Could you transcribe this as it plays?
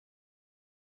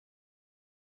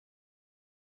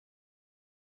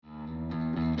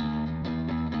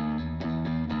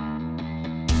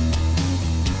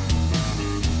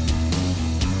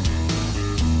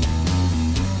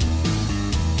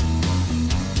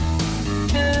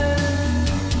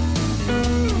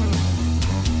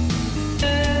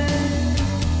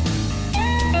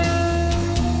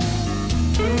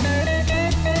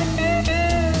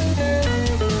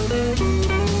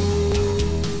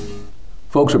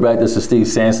Folks, we're back. This is Steve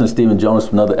Sanson, Stephen Jonas,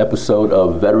 for another episode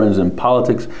of Veterans in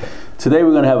Politics. Today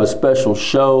we're going to have a special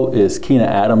show. It's Keena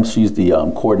Adams. She's the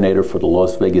coordinator for the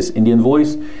Las Vegas Indian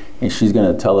Voice, and she's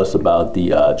going to tell us about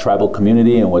the tribal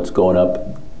community and what's going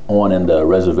on in the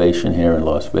reservation here in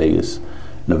Las Vegas,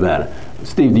 Nevada.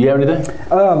 Steve, do you have anything?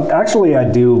 Actually,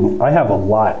 I do. I have a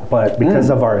lot, but because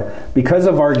of our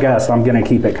guest, I'm going to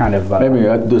keep it kind of. Maybe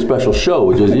I do a special show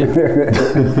with just you.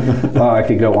 I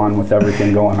could go on with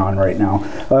everything going on right now.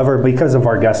 However, because of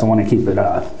our guest, I want to keep it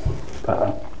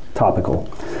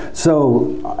topical.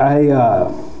 So,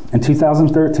 in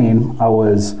 2013, I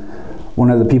was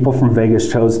one of the people from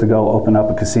Vegas chose to go open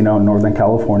up a casino in Northern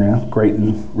California,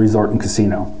 Grayton Resort and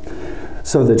Casino.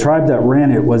 So the tribe that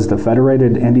ran it was the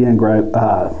Federated Indians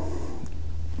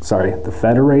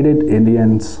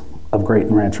of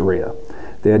Grayton Rancheria.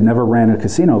 They had never ran a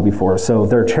casino before, so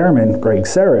their chairman, Greg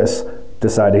Saris,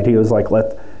 decided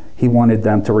he wanted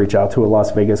them to reach out to a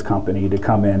Las Vegas company to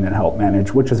come in and help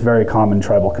manage, which is very common in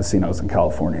tribal casinos in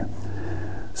California.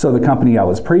 So the company I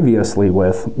was previously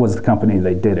with was the company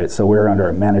they did it, so we were under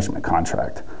a management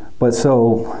contract. But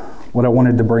so what I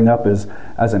wanted to bring up is,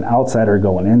 as an outsider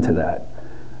going into that,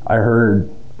 I heard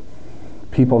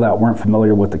people that weren't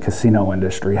familiar with the casino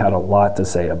industry had a lot to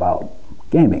say about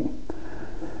gaming.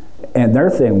 And their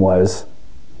thing was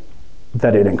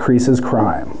that it increases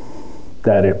crime,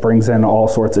 that it brings in all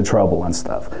sorts of trouble and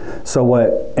stuff.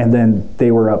 And then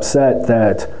they were upset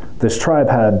that this tribe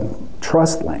had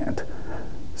trust land.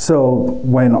 So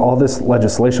when all this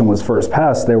legislation was first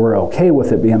passed, they were okay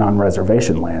with it being on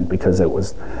reservation land because it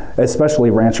was,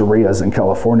 especially rancherias in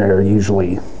California are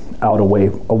usually out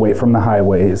away from the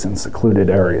highways and secluded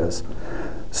areas.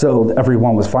 So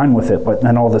everyone was fine with it, but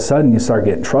then all of a sudden you start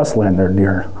getting trust land, they're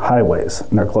near highways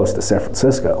and they're close to San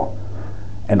Francisco.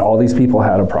 And all these people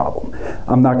had a problem.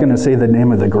 I'm not gonna say the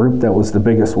name of the group that was the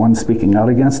biggest one speaking out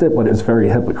against it, but it's very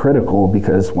hypocritical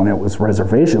because when it was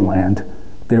reservation land,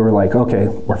 they were like, okay,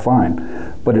 we're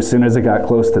fine. But as soon as it got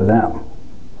close to them,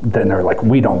 then they're like,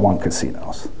 we don't want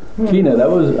casinos. Keena,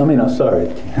 I'm sorry.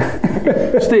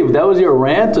 Steve, that was your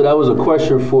rant, or that was a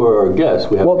question for our guest?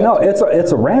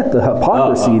 It's a rant, the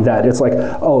hypocrisy that it's like,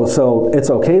 oh, so it's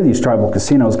okay these tribal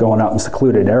casinos going out in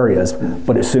secluded areas,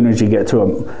 but as soon as you get to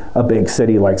a big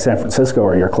city like San Francisco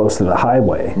or you're close to the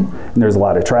highway and there's a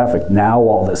lot of traffic, now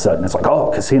all of a sudden it's like,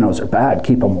 oh, casinos are bad,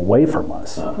 keep them away from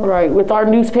us. Right, with our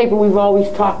newspaper we've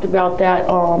always talked about that,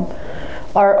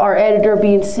 our editor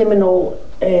being Seminole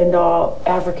and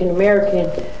African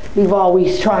American, we've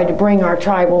always tried to bring our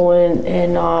tribal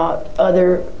and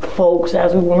other folks,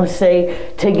 as we want to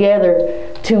say, together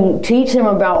to teach them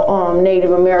about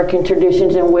Native American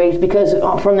traditions and ways, because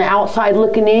from the outside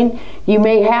looking in, you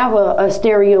may have a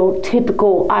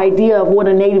stereotypical idea of what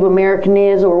a Native American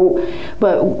is,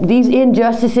 but these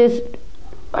injustices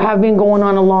have been going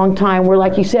on a long time, where,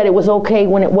 like you said, it was okay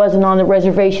when it wasn't on the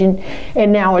reservation,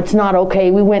 and now it's not okay.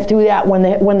 We went through that when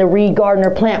the Reed Gardner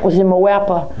plant was in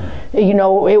Moapa. You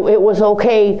know, it was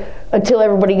okay until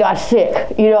everybody got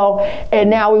sick, you know, and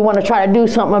now we want to try to do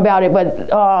something about it, but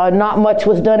not much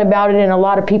was done about it, and a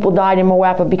lot of people died in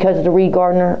Moapa because of the Reed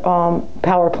Gardner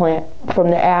power plant from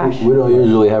the ash. We don't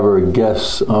usually have our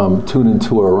guests tune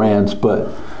into our rants, but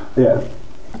yeah.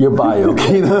 Your bio,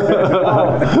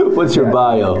 Keena. What's your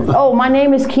bio? Oh, my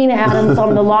name is Keena Adams.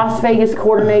 I'm the Las Vegas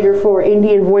coordinator for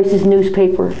Indian Voices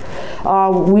newspaper.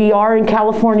 We are in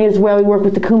California as well. We work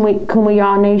with the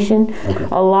Kumeyaw Nation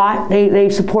a lot. They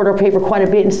support our paper quite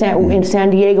a bit in San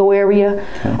Diego area.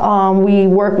 Okay. We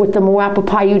work with the Moapa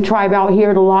Paiute tribe out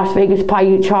here, the Las Vegas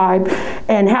Paiute tribe.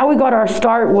 And how we got our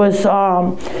start was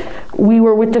we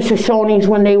were with the Shoshones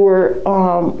when they were,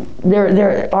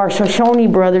 our Shoshone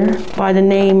brother by the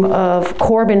name of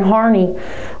Corbin Harney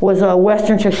was a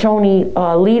Western Shoshone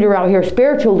leader out here,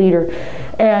 spiritual leader.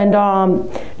 And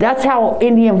that's how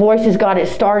Indian Voices got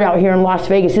its start out here in Las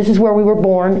Vegas. This is where we were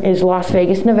born, is Las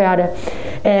Vegas, Nevada.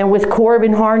 And with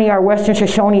Corbin Harney, our Western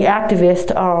Shoshone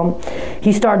activist,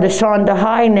 he started the Sean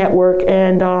DeHai Network,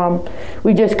 and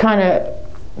we just kind of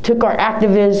took our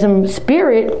activism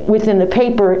spirit within the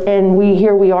paper, and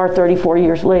here we are 34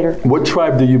 years later. What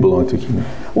tribe do you belong to, Keena?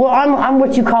 Well, I'm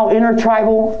what you call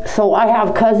intertribal, so I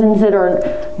have cousins that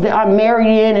I'm married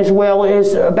in, as well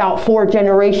as about 4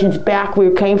 generations back.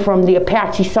 We came from the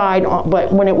Apache side,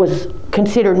 but when it was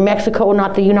considered Mexico,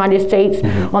 not the United States,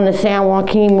 on the San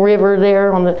Joaquin River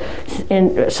there,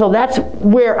 and so that's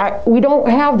where we don't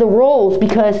have the roles,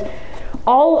 because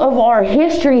all of our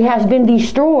history has been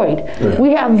destroyed. Yeah.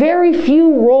 We have very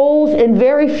few roles and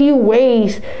very few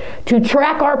ways to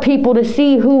track our people to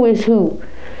see who is who.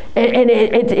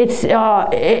 it's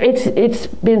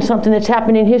been something that's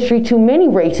happened in history to many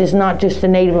races, not just the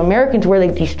Native Americans, where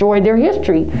they've destroyed their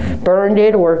history, burned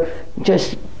it, or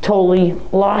just totally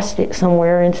lost it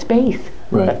somewhere in space.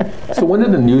 Right. So when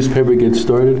did the newspaper get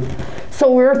started?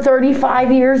 So we're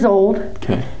 35 years old.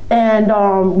 Okay.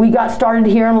 And we got started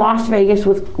here in Las Vegas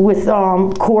with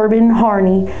Corbin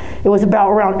Harney. It was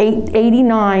about around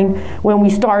 89 when we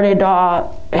started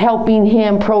helping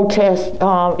him protest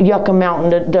Yucca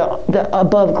Mountain, the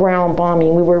above ground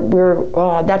bombing.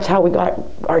 That's how we got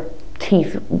our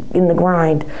teeth in the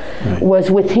grind, right,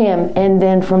 was with him. And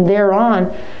then from there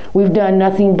on, we've done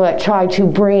nothing but try to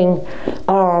bring,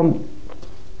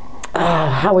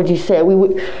 how would you say it?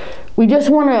 We just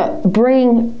want to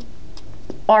bring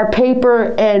our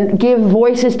paper and give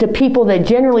voices to people that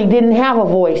generally didn't have a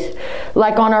voice,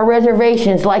 like on our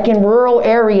reservations, like in rural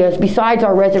areas besides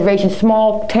our reservations,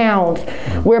 small towns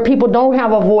where people don't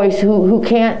have a voice, who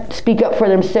can't speak up for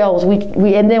themselves.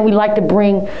 And then we like to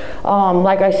bring,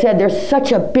 like I said, there's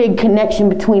such a big connection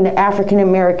between the African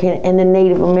American and the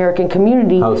Native American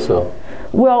community. How so?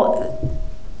 Well,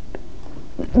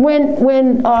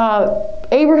 when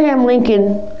Abraham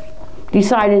Lincoln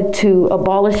decided to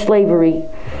abolish slavery,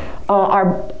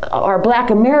 our black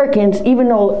Americans, even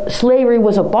though slavery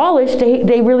was abolished,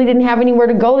 they really didn't have anywhere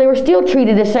to go. They were still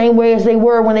treated the same way as they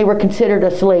were when they were considered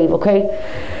a slave, okay?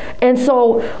 And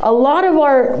so a lot of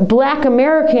our black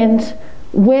Americans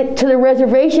went to the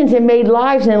reservations and made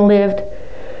lives and lived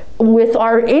with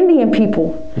our Indian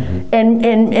people. Mm-hmm.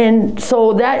 And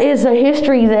so that is a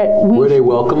history that Were they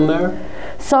welcome there?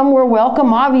 Some were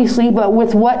welcome, obviously, but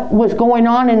with what was going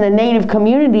on in the Native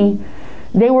community,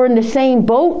 they were in the same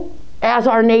boat as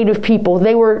our Native people.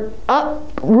 They were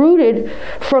uprooted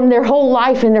from their whole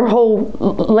life and their whole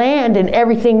land and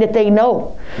everything that they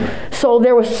know. So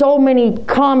there were so many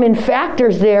common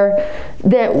factors there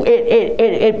that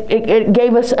it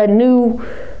gave us a new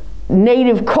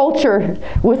Native culture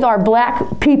with our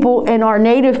black people and our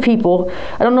Native people.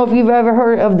 I don't know if you've ever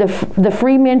heard of the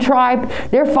Freeman tribe.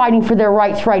 They're fighting for their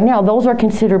rights right now. Those are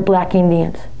considered black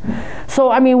Indians. So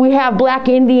I mean, we have black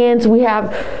Indians, we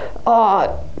have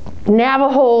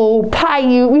Navajo,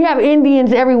 Paiute, we have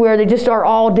Indians everywhere. They just are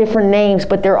all different names,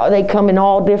 but they come in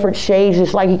all different shades,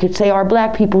 just like you could say our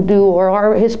black people do, or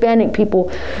our Hispanic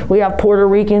people. We have Puerto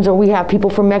Ricans, or we have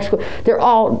people from Mexico. You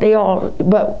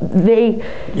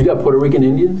got Puerto Rican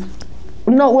Indians?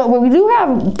 No, well, we do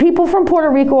have people from Puerto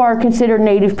Rico are considered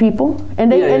Native people,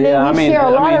 and we share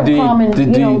a lot of common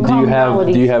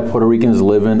commonalities. Do you have Puerto Ricans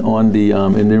living on the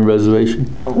Indian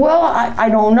reservation? Well, I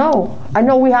don't know. I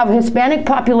know we have a Hispanic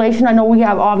population. I know we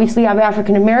obviously have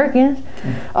African Americans.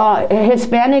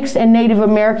 Hispanics and Native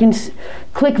Americans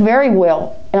click very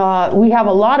well. We have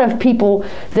a lot of people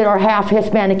that are half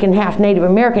Hispanic and half Native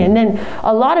American, and then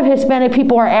a lot of Hispanic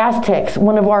people are Aztecs,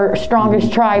 one of our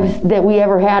strongest tribes that we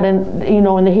ever had in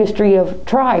the history of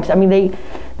tribes. I mean,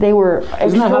 they were extraordinary.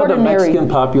 Isn't that how the Mexican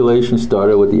population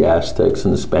started, with the Aztecs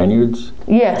and the Spaniards?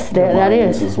 Yes, that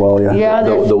is as well. Yeah. Yeah.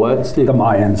 The what, Steve? The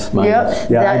Mayans. Yep.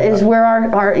 Yeah, that is where our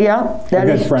that is true. A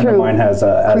good friend of mine has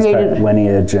Aztec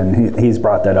lineage, and he's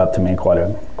brought that up to me quite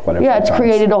a few it's times.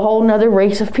 Created a whole nother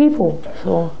race of people.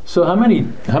 So how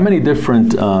many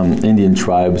different Indian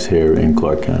tribes here in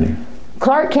Clark County?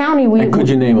 Clark County, and could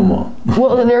you name them all?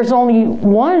 Well, there's only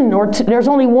one or two, there's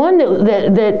only one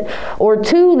or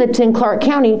two that's in Clark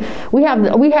County. We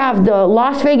have the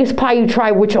Las Vegas Paiute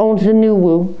tribe, which owns the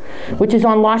Nuwu, which is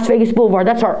on Las Vegas Boulevard.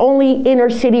 That's our only inner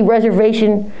city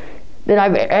reservation that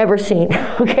I've ever seen.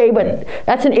 Okay, but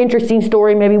that's an interesting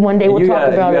story. Maybe one day we'll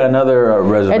talk about it. You got another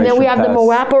reservation. And then we have the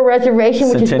Moapa Reservation,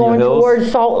 which is going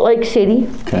towards Salt Lake City.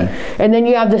 Okay. And then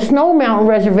you have the Snow Mountain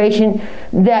Reservation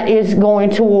that is going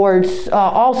towards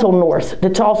also north.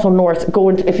 That's also north.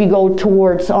 If you go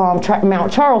towards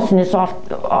Mount Charleston, it's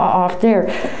off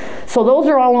there. So those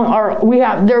are all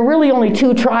there are really only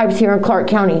two tribes here in Clark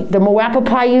County, the Moapa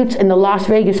Paiutes and the Las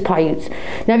Vegas Paiutes.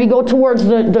 Now if you go towards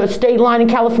the state line in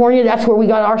California, that's where we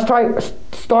got our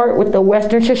start with the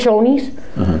Western Shoshones.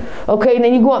 Okay, and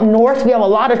then you go up north, we have a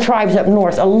lot of tribes up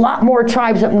north, a lot more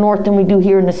tribes up north than we do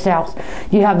here in the south.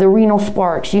 You have the Reno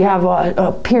Sparks, you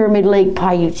have Pyramid Lake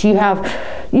Paiutes, you have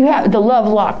the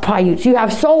Lovelock Paiutes. You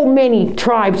have so many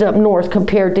tribes up north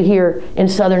compared to here in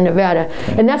southern Nevada.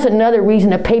 And that's another reason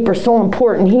the paper's so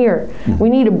important here. We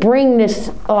need to bring this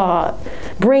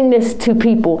to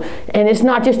people. And it's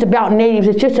not just about natives,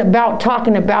 it's just about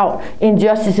talking about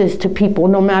injustices to people,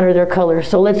 no matter their color.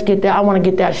 So let's get that, I want to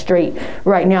get that straight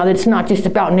right now. That it's not just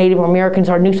about Native Americans,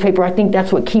 our newspaper. I think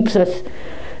that's what keeps us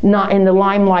not in the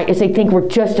limelight, is they think we're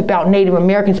just about Native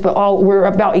Americans, but we're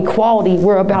about equality,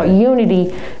 we're about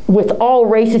unity with all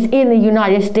races in the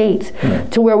United States,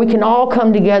 to where we can all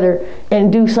come together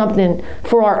and do something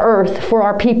for our earth, for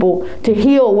our people, to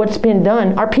heal what's been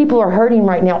done. Our people are hurting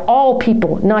right now. All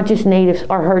people, not just natives,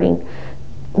 are hurting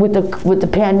with the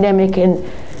pandemic, and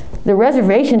the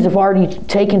reservations have already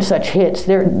taken such hits.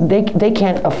 They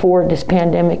can't afford this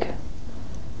pandemic.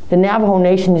 The Navajo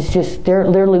Nation is just,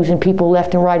 they're losing people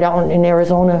left and right out in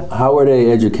Arizona. How are they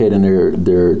educating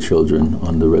their children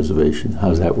on the reservation?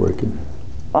 How's that working?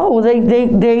 Oh, they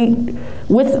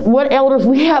with what elders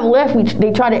we have left,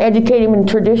 they try to educate them in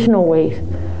traditional ways.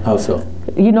 How so?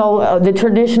 You know, the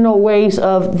traditional ways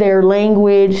of their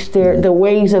language, the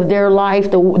ways of their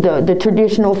life, the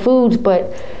traditional foods,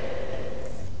 but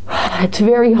it's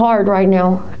very hard right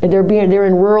now. They're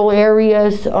in rural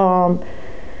areas.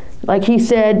 Like he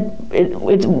said,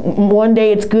 it's one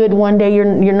day it's good, one day you're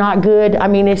not good. I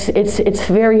mean, it's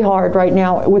very hard right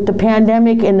now with the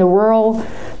pandemic and the rural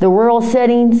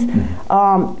settings.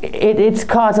 It's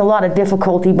caused a lot of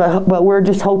difficulty, but we're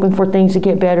just hoping for things to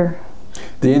get better.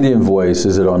 The Indian Voice,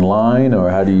 is it online,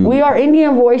 or how do you? We are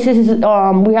Indian Voices.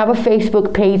 We have a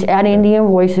Facebook page at Indian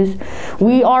Voices.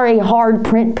 We are a hard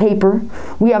print paper.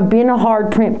 We have been a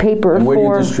hard print paper. And where do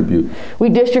you distribute? We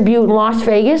distribute in Las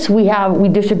Vegas. We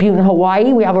distribute in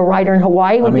Hawaii. We have a writer in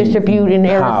Hawaii. We distribute in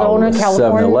Arizona,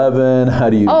 California. 7-Eleven. How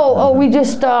do you? We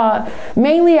just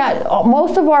mainly at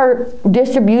most of our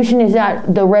distribution is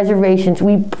at the reservations.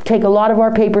 We take a lot of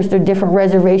our papers to different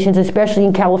reservations, especially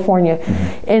in California.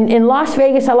 In Las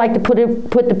Vegas, I like to put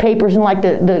the papers in like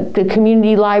the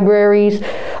community libraries,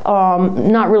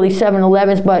 not really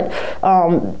 7-Elevens, but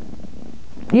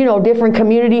you know, different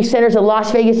community centers. The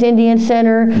Las Vegas Indian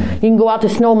Center. You can go out to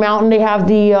Snow Mountain. They have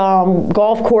the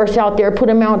golf course out there. Put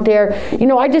them out there. You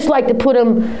know, I just like to put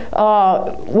them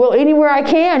anywhere I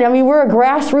can. I mean, we're a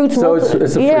grassroots. So it's a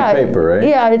free paper, right?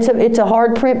 Yeah, it's a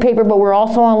hard print paper, but we're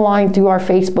also online through our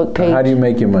Facebook page. How do you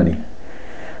make your money?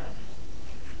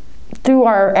 Through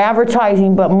our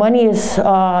advertising, but money is we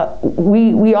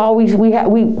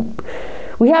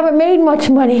haven't made much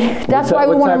money. That's why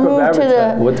we want to move to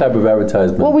the. What type of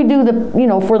advertisement? Well, we do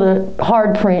for the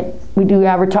hard print, we do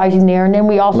advertising there, and then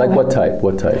we also what type?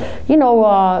 You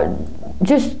know,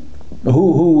 just.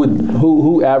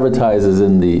 Who advertises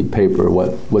in the paper?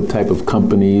 What type of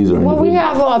companies or? Well, we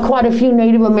have quite a few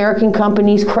Native American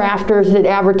companies, crafters that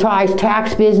advertise,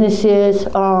 tax businesses.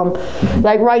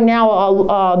 Like right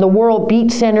now, the World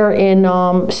Beat Center in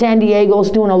San Diego is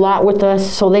doing a lot with us.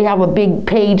 So they have a big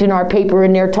page in our paper,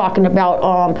 and they're talking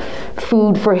about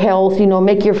food for health. You know,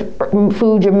 make your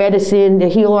food your medicine to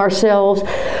heal ourselves.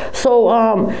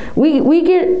 So we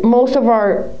get most of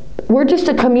our. We're just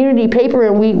a community paper,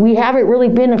 and we haven't really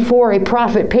been for a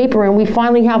profit paper, and we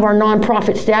finally have our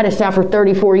nonprofit status after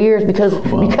 34 years because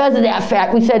of that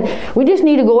fact. We said we just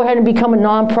need to go ahead and become a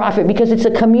nonprofit because it's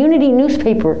a community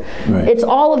newspaper. Right. It's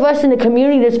all of us in the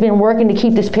community that's been working to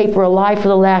keep this paper alive for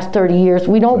the last 30 years.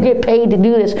 We don't get paid to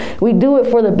do this. We do it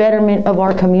for the betterment of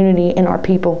our community and our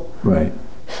people. Right.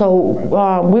 So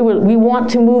we want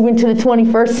to move into the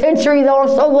 21st century, though. I'm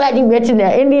so glad you mentioned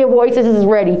that. Indian Voices is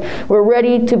ready. We're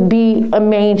ready to be a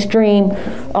mainstream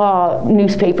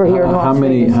newspaper here in Las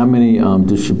Vegas. How many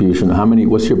distribution?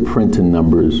 What's your printing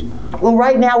numbers? Well,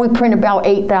 right now we print about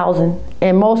 8,000,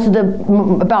 and most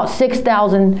of about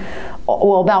 6,000.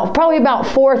 Well, probably about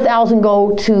 4,000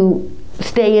 go to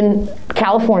stay in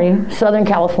California, Southern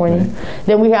California. Right.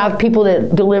 Then we have people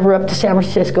that deliver up to San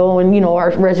Francisco, and you know, our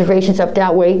reservations up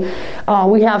that way.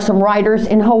 We have some writers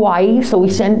in Hawaii, so we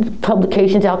send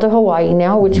publications out to Hawaii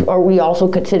now, which we also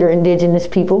consider indigenous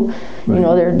people. Right. You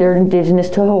know, they're indigenous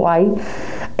to Hawaii.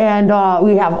 And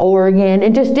we have Oregon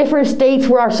and just different states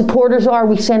where our supporters are.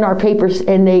 We send our papers,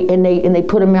 and they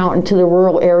put them out into the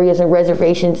rural areas and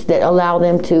reservations that allow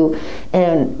them to,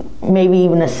 and maybe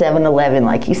even a 7-Eleven,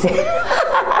 like you said.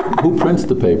 Who prints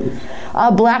the papers?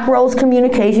 Black Rose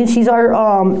Communications. She's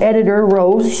our editor,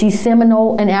 Rose. She's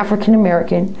Seminole and African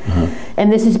American,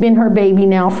 and this has been her baby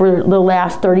now for the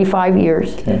last 35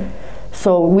 years. Okay.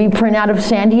 So we print out of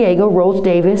San Diego, Rose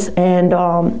Davis, and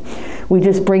we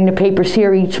just bring the papers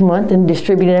here each month and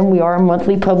distribute them. We are a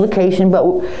monthly publication,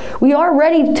 but we are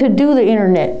ready to do the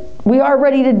internet. We are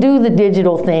ready to do the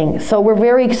digital thing. So we're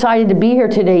very excited to be here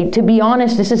today. To be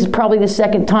honest, this is probably the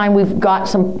second time we've got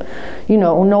some, you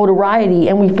know, notoriety,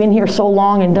 and we've been here so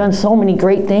long and done so many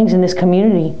great things in this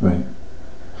community. Right.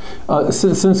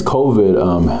 Since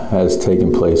COVID has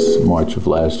taken place March of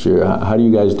last year, how do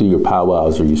you guys do your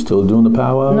powwows? Are you still doing the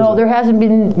powwows? No, there hasn't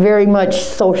been very much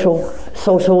social,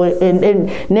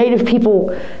 and Native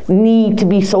people need to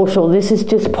be social. This is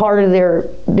just part of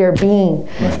their being.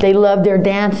 Right. They love their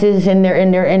dances, and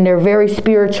they're very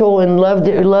spiritual and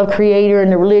love Creator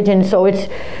and the religion. So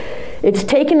it's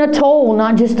taken a toll,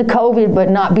 not just the COVID, but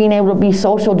not being able to be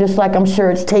social, just like I'm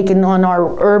sure it's taken on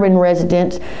our urban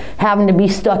residents, having to be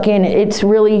stuck in. It's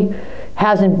really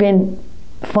hasn't been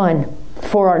fun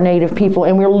for our Native people,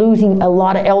 and we're losing a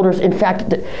lot of elders. In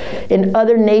fact, in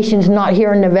other nations, not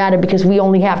here in Nevada, because we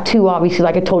only have two, obviously,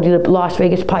 like I told you, the Las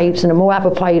Vegas Paiutes and the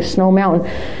Moapa Paiute, Snow Mountain.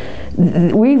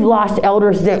 We've lost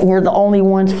elders that were the only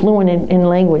ones fluent in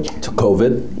language. To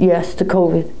COVID? Yes, to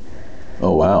COVID.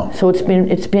 Oh wow! So it's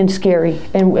been scary,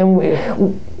 and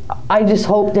I just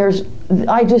hope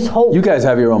you guys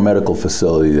have your own medical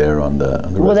facility there on the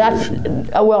reservation.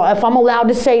 Well, if I'm allowed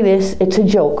to say this, it's a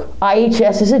joke.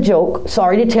 IHS is a joke.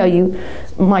 Sorry to tell you,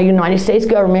 my United States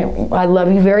government, I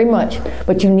love you very much,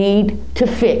 but you need to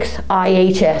fix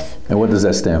IHS. And what does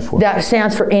that stand for? That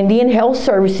stands for Indian Health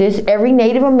Services. Every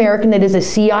Native American that is a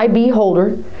CIB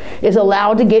holder is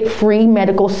allowed to get free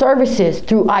medical services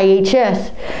through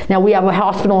IHS. Now, we have a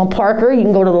hospital in Parker. You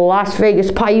can go to the Las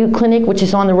Vegas Paiute Clinic, which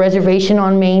is on the reservation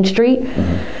on Main Street.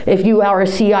 Mm-hmm. If you are a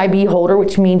CIB holder,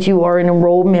 which means you are an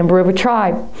enrolled member of a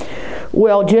tribe.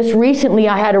 Well, just recently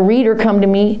I had a reader come to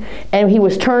me, and he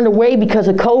was turned away because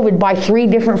of COVID by 3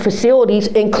 different facilities,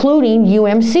 including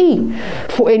UMC.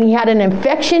 And he had an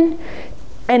infection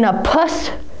and a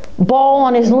pus ball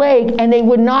on his leg, and they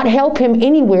would not help him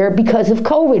anywhere because of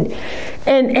COVID.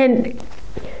 And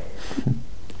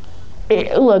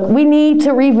look, we need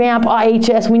to revamp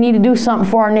IHS. We need to do something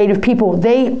for our Native people.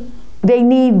 They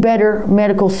need better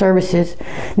medical services.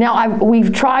 Now,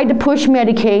 we've tried to push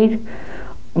Medicaid,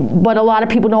 but a lot of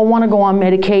people don't want to go on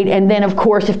Medicaid. And then, of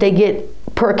course, if they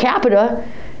get per capita,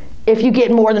 if you get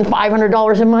more than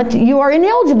 $500 a month, you are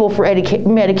ineligible for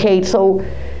Medicaid. So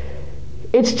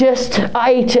it's just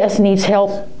IHS needs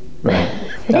help. Right.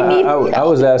 I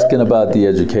was asking about the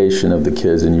education of the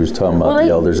kids, and you was talking about the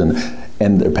elders and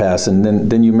their past. And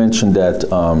then you mentioned that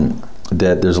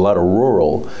that there's a lot of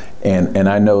rural, and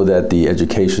I know that the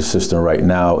education system right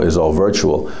now is all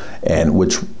virtual, and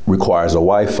which requires a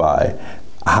Wi-Fi.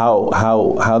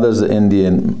 How does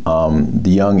the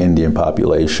young Indian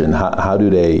population, how do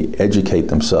they educate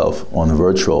themselves on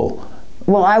virtual?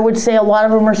 Well, I would say a lot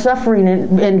of them are suffering,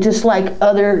 and just like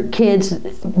other kids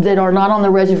that are not on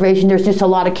the reservation, there's just a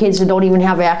lot of kids that don't even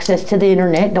have access to the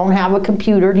internet, don't have a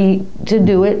computer to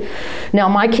do it. Now,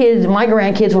 my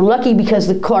grandkids were lucky because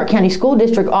the Clark County School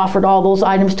District offered all those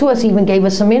items to us, even gave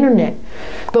us some internet.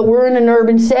 But we're in an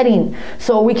urban setting,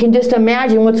 so we can just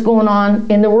imagine what's going on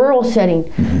in the rural setting.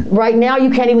 Mm-hmm. Right now,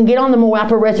 you can't even get on the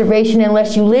Moapa Reservation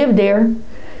unless you live there,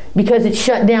 because it's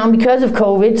shut down because of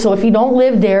COVID. So if you don't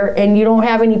live there and you don't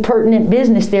have any pertinent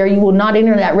business there, you will not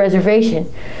enter that reservation.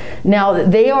 Now,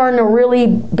 they are in a really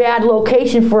bad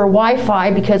location for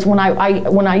Wi-Fi, because when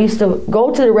I used to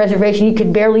go to the reservation, you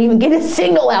could barely even get a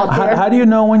signal out there. How do you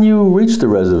know when you reach the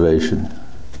reservation?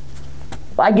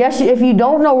 I guess if you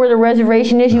don't know where the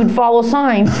reservation is, you'd follow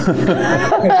signs.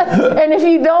 And if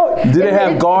you don't... Do they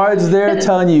have guards there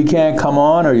telling you can't come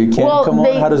on or you can't come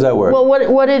on? How does that work? Well,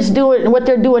 what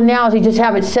they're doing now is they just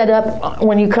have it set up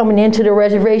when you're coming into the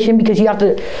reservation, because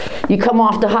you come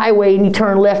off the highway and you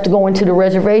turn left to go into the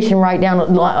reservation right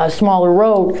down a smaller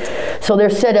road. So they're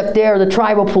set up there, the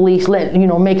tribal police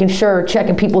making sure,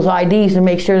 checking people's IDs to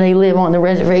make sure they live on the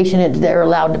reservation and they're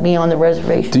allowed to be on the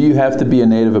reservation. Do you have to be a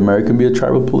Native American to be a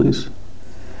tribal police?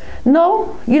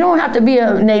 No, you don't have to be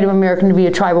a Native American to be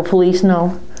a tribal police,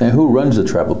 no. And who runs the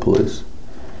tribal police?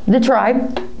 The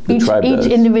tribe. Each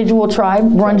individual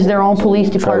tribe runs their own police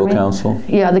department. Tribal council?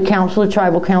 Yeah, the council, the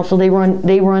tribal council, they run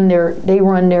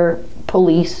their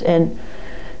police and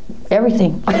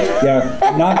everything.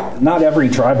 Yeah, not every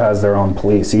tribe has their own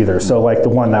police either. So like the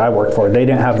one that I worked for, they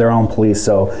didn't have their own police,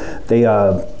 so they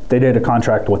did a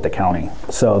contract with the county.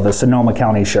 So the Sonoma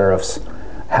County sheriffs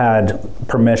had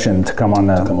permission to come on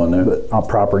the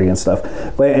property and stuff.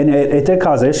 And it did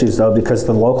cause issues though, because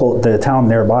the town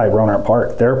nearby, Rohnert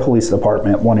Park, their police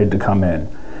department wanted to come in,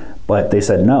 but they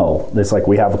said no. It's like,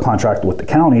 we have a contract with the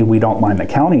county, we don't mind the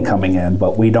county coming in,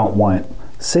 but we don't want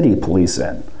city police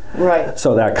in. Right.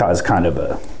 So that caused kind of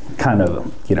a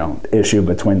issue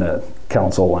between the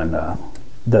council and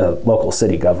the local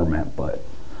city government, but.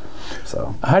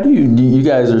 So how do you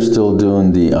guys are still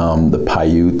doing the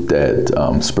Paiute,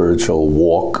 that spiritual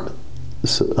walk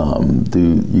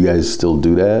Do you guys still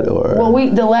do that, or? Well,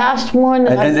 the last one.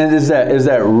 And is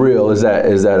that real? Is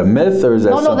that a myth, or is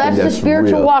that no, that's the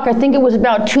spiritual real? walk. I think it was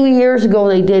about 2 years ago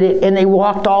they did it, and they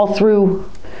walked all through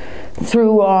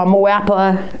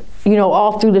Moapa. You know,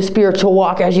 all through the spiritual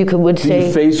walk, as you would say. Do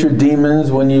you face your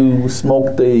demons when you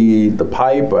smoke the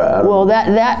pipe? Well,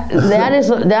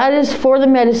 that is for the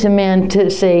medicine man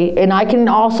to say, and I can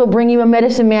also bring you a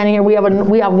medicine man here. We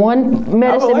have one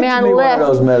medicine man left. One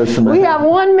of those medicine men. We have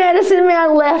one medicine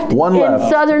man left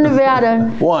in Southern Nevada.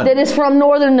 One that is from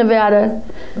Northern Nevada,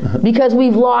 because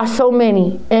we've lost so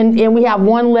many, and we have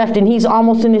one left, and he's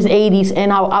almost in his 80s,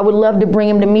 and I would love to bring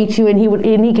him to meet you, and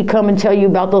he could come and tell you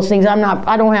about those things.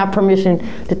 I don't have permission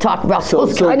to talk about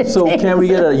those kind of things. So can we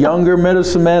get a younger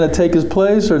medicine man to take his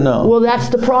place, or no? Well, that's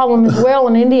the problem as well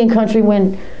in Indian country,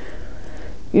 when,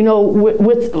 you know,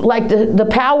 with like the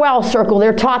powwow circle,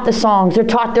 they're taught the songs, they're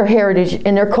taught their heritage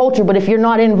and their culture, but if you're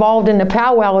not involved in the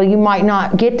powwow, you might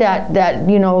not get that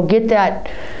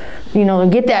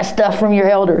stuff from your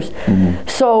elders. Mm-hmm.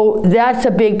 So that's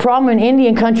a big problem in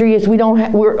Indian country, is a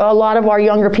lot of our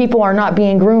younger people are not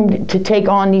being groomed to take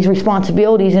on these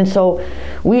responsibilities, and so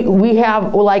we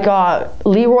have, like,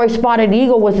 Leroy Spotted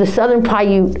Eagle was the Southern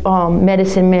Paiute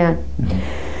medicine man. Mm-hmm.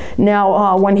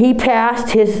 Now, when he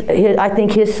passed, I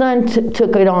think his son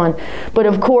took it on. But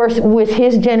of course, with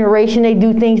his generation, they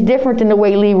do things different than the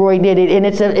way Leroy did it, and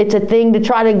it's a thing to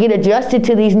try to get adjusted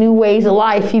to these new ways of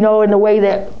life, you know, in the way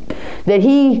that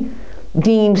he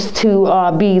deems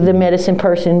to be the medicine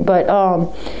person. But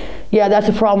yeah, that's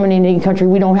a problem in Indian country.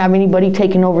 We don't have anybody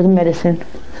taking over the medicine.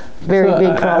 Very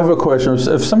big problem. I have a question.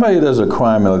 If somebody does a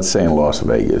crime, let's say in Las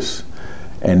Vegas,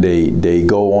 and they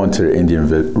go onto the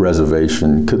Indian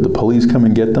reservation, could the police come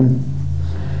and get them?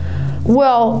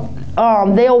 Well,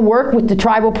 they'll work with the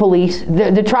tribal police.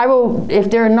 The tribal, if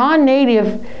they're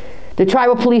non-native, the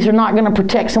tribal police are not going to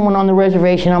protect someone on the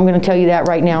reservation. I'm going to tell you that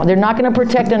right now. They're not going to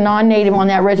protect a non-native on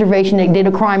that reservation that did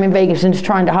a crime in Vegas and is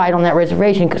trying to hide on that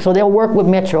reservation. So they'll work with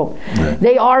Metro. Right.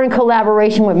 They are in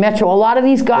collaboration with Metro. A lot of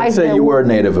these guys. Let's say you were a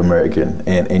Native American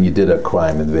and you did a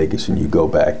crime in Vegas and you go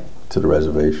back to the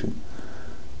reservation.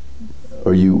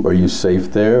 Are you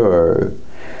safe there, or?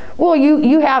 Well,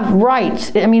 you have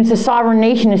rights. I mean, it's a sovereign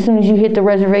nation. As soon as you hit the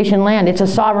reservation land, it's a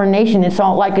sovereign nation. It's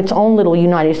all like its own little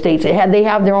United States. They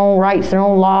have their own rights, their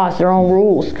own laws, their own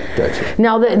rules. Gotcha.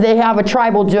 Now, they have a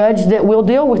tribal judge that will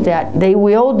deal with that. They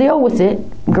will deal with it,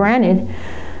 granted.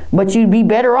 But you'd be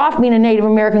better off being a Native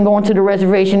American going to the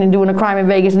reservation and doing a crime in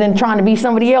Vegas than trying to be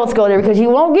somebody else go there, because you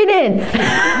won't get in.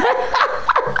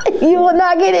 You will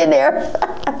not get in there.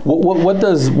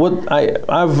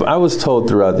 I was told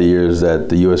throughout the years that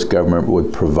the U.S. government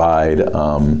would provide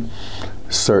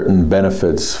certain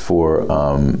benefits for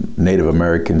Native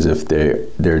Americans if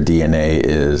their DNA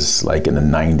is like in the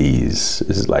 90s,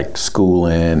 is like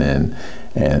schooling and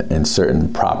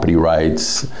certain property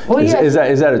rights. Well, is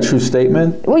that a true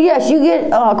statement? Well, yes, you get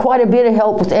quite a bit of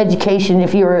help with education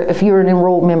if you're an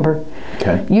enrolled member.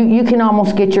 Okay. You can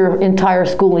almost get your entire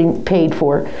schooling paid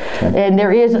for. Okay. And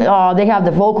there is they have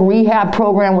the voc rehab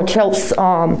program, which helps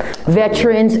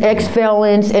veterans,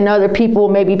 ex-felons, and other people,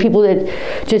 maybe people that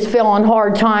just fell on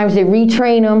hard times. They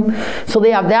retrain them. So they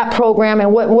have that program.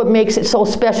 And what makes it so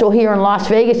special here in Las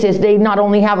Vegas is they not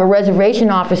only have a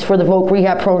reservation office for the voc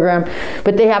rehab program,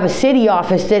 but they have a city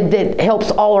office that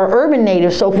helps all our urban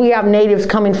natives. So if we have natives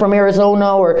coming from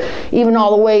Arizona or even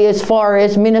all the way as far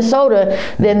as Minnesota,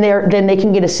 then they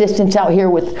can get assistance out here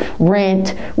with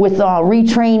rent, with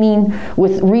retraining,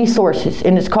 with resources,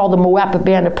 and it's called the Moapa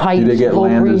Paiute. Do they get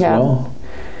land rehab. As well?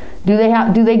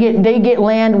 They get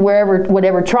land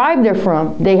whatever tribe they're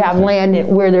from. They have land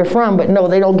where they're from, but no,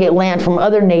 they don't get land from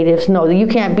other natives. No, you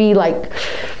can't be like.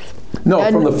 No,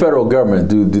 from the federal government,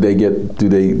 do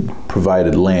they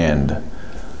provided land?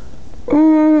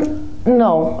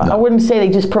 No, I wouldn't say they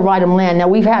just provide them land. Now,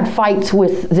 we've had fights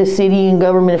with the city and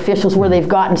government officials where they've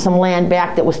gotten some land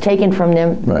back that was taken from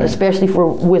them, right. Especially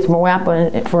with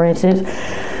Moapa, for instance.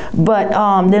 But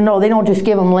they don't just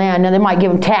give them land. Now, they might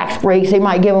give them tax breaks. They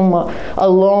might give them a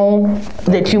loan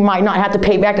that you might not have to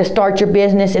pay back to start your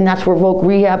business, and that's where voc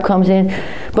rehab comes in.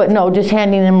 But no, just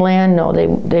handing them land, no,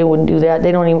 they wouldn't do that.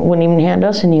 They wouldn't even hand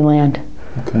us any land.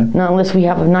 Okay. Not unless we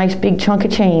have a nice big chunk of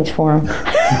change for them.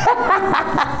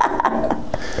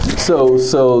 So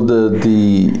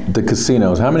the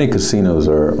casinos, how many casinos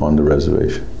are on the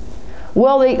reservation?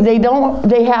 Well,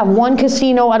 they have one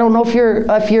casino. I don't know if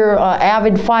you're an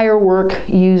avid firework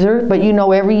user, but you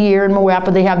know every year in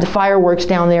Moapa they have the fireworks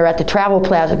down there at the Travel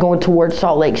Plaza going towards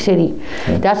Salt Lake City.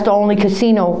 Okay. That's the only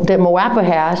casino that Moapa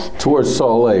has. Towards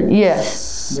Salt Lake?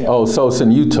 Yes. Oh, so it's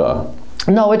in Utah?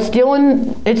 No, it's still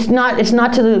in. It's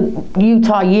not to the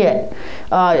Utah yet.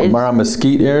 Around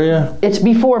Mesquite area. It's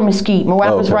before Mesquite.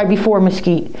 Moapa's right before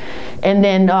Mesquite, and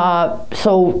then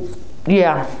so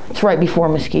yeah, it's right before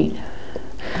Mesquite.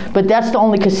 But that's the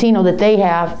only casino that they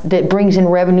have that brings in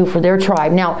revenue for their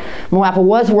tribe. Now, Moapa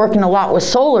was working a lot with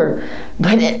solar,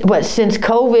 but since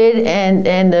COVID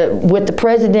and with the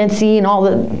presidency and all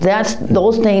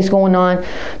those things going on,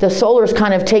 the solar's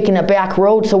kind of taking a back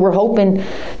road. So we're hoping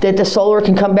that the solar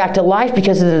can come back to life,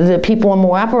 because the people in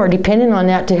Moapa are dependent on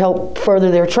that to help further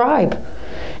their tribe.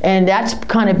 And that's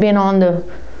kind of been on the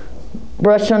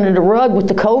brushed under the rug with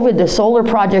the COVID. The solar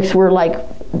projects were like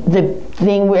the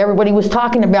thing where everybody was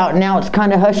talking about. Now it's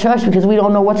kind of hush hush because we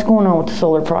don't know what's going on with the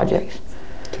solar projects.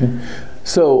 Okay.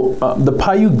 So the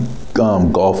Paiute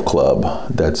Golf Club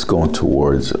that's going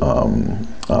towards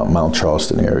Mount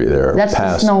Charleston area there. That's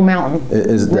the Snow Mountain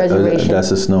Reservation. That's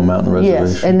the Snow Mountain Reservation?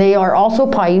 Yes, and they are also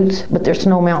Paiutes, but they're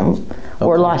Snow Mountain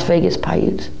or Las Vegas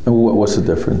Paiutes. And what's the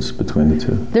difference between the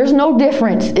two? There's no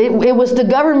difference. It was the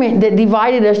government that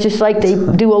divided us, just like they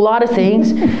do a lot of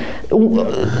things.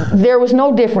 There was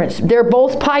no difference. They're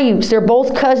both Paiutes. They're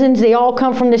both cousins. They all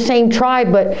come from the same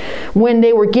tribe, but when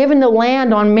they were given the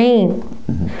land on Maine,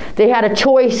 they had a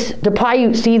choice, the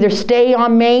Paiutes, to either stay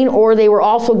on Maine, or they were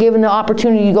also given the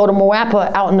opportunity to go to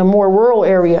Moapa out in the more rural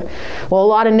area. Well, a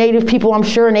lot of Native people, I'm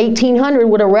sure in 1800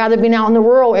 would have rather been out in the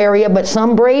rural area, but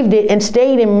some braved it and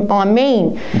stayed on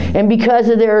Maine. And because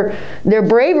of their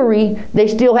bravery, they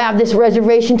still have this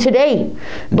reservation today.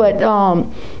 But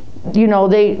you know,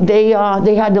 they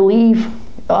had to leave.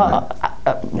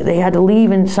 They had to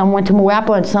leave, and some went to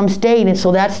Moapa and some stayed, and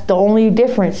so that's the only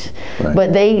difference. Right.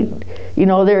 But they, you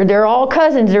know, they're all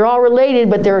cousins, they're all related,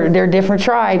 but they're different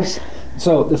tribes.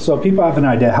 So people have an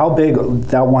idea how big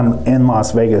that one in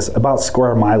Las Vegas, about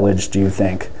square mileage, do you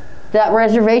think? That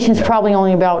reservation's probably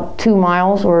only about 2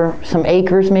 miles or some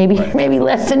acres, maybe maybe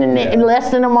less than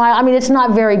a mile. I mean, it's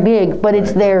not very big, but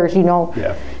it's theirs, you know.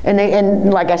 Yeah.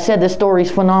 And like I said, the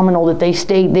story's phenomenal that they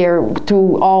stayed there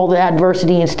through all the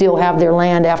adversity and still have their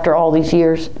land after all these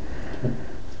years.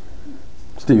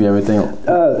 Steve, you have anything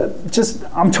else?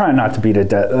 I'm trying not to beat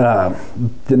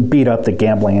up the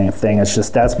gambling thing. It's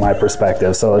just, that's my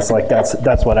perspective. So it's like,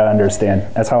 that's what I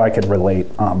understand. That's how I could relate.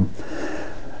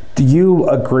 Do you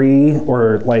agree,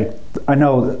 or like, I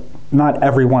know not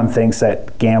everyone thinks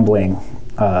that gambling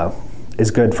is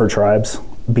good for tribes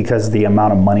because of the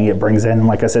amount of money it brings in.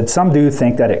 Like I said, some do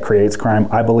think that it creates crime.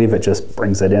 I believe it just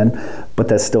brings it in, but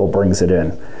that still brings it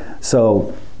in.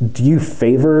 So do you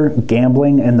favor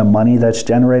gambling and the money that's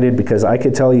generated? Because I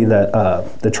could tell you that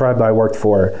the tribe I worked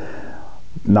for,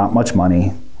 not much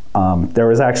money. There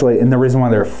was actually, and the reason why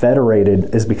they're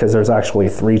federated is because there's actually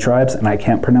 3 tribes, and I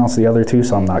can't pronounce the other 2,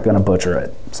 so I'm not going to butcher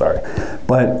it. Sorry.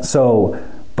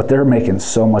 But they're making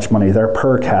so much money. Their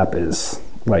per cap is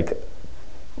like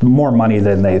more money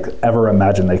than they ever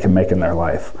imagined they can make in their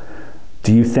life.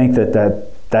 Do you think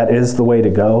that is the way to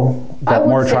go? That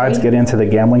more tribes get into the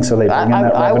gambling so they bring in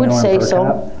that revenue? I would say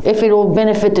so. If it will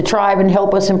benefit the tribe and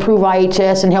help us improve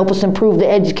IHS and help us improve the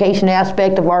education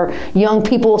aspect of our young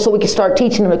people so we can start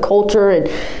teaching them the culture. And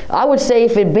I would say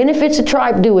if it benefits the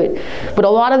tribe, do it. But a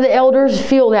lot of the elders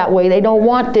feel that way. They don't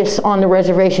want this on the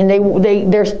reservation.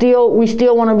 We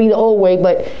still want to be the old way,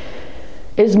 but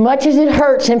as much as it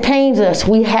hurts and pains us,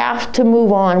 we have to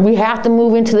move on. We have to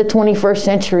move into the 21st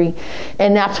century.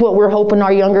 And that's what we're hoping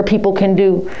our younger people can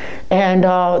do. And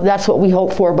that's what we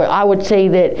hope for. But I would say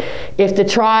that if the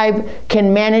tribe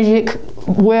can manage it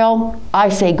well, I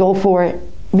say go for it.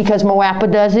 Because Moapa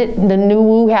does it. The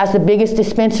Nuwu has the biggest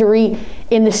dispensary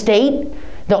in the state.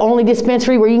 The only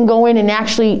dispensary where you can go in and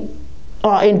actually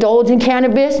indulge in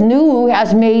cannabis. Nuwu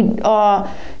has made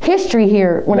history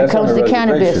here when it comes to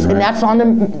cannabis, right? And that's on the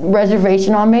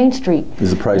reservation on Main Street. Is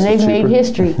the price cheaper? They've made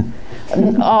history.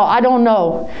 I don't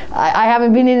know. I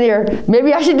haven't been in there.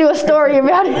 Maybe I should do a story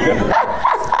about it.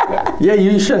 Yeah,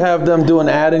 you should have them do an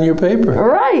ad in your paper.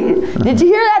 Right. Did you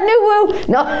hear that, Nuwu?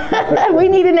 No, we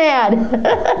need an ad.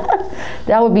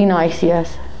 That would be nice,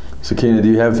 yes. So, Kena, do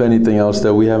you have anything else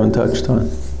that we haven't touched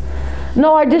on?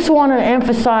 No, I just want to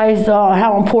emphasize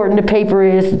how important the paper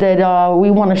is, that we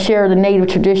want to share the Native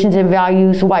traditions and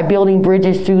values by building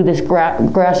bridges through this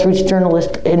grassroots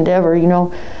journalist endeavor, you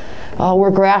know.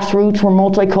 We're grassroots, we're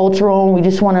multicultural, and we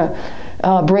just want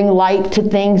to bring light to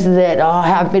things that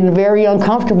have been very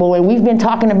uncomfortable. And we've been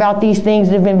talking about these things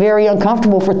that have been very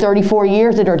uncomfortable for 34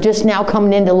 years that are just now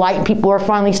coming into light and people are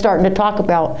finally starting to talk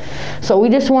about. So we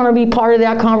just want to be part of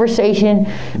that conversation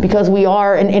because we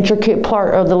are an intricate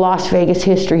part of the Las Vegas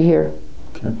history here.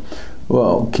 Okay.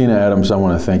 Well, Keena Adams, I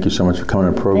want to thank you so much for coming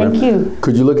on the program. Thank you.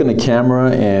 Could you look in the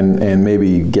camera and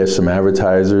maybe get some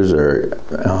advertisers or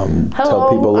tell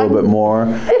people a little bit more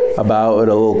about it,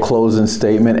 a little closing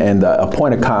statement and a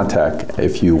point of contact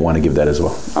if you want to give that as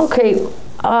well. Okay.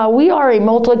 We are a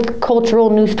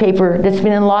multicultural newspaper that's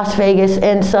been in Las Vegas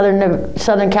and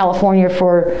Southern California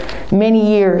for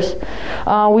many years.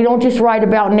 We don't just write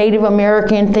about Native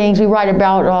American things. We write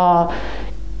about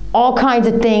all kinds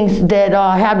of things that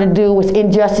have to do with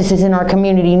injustices in our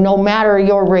community, no matter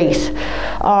your race.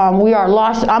 I'm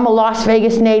a Las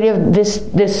Vegas native.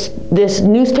 This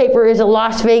newspaper is a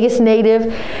Las Vegas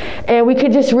native, and we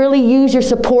could just really use your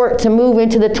support to move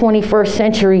into the 21st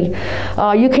century.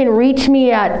 You can reach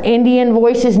me at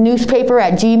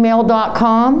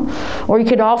indianvoicesnewspaper@gmail.com, or you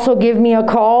could also give me a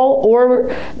call,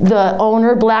 or the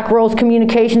owner, Black Rose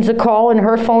Communications, a call, and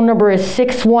her phone number is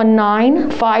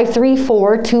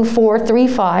 619-534-2435,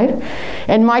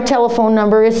 and my telephone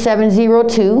number is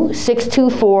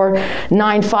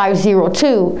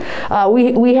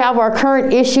 702-624-9502. We have our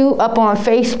current issue up on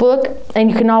Facebook,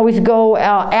 and you can always go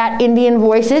at Indian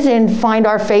Voices and find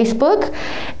our Facebook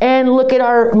and look at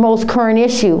our most current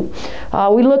issue.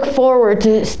 We look forward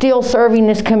to still serving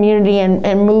this community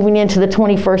and moving into the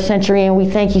 21st century, and we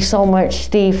thank you so much,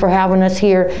 Steve, for having us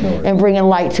here and bringing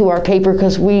light to our paper,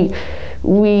 because we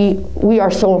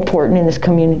are so important in this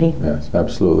community. Yes,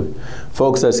 absolutely.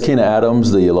 Folks, that's Keena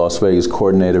Adams, the Las Vegas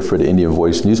coordinator for the Indian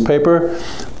Voice newspaper.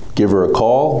 Give her a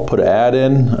call, put an ad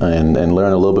in, and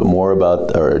learn a little bit more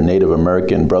about our Native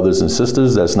American brothers and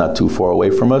sisters. That's not too far away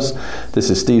from us. This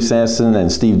is Steve Sampson and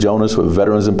Steve Jonas with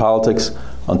Veterans in Politics.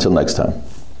 Until next time.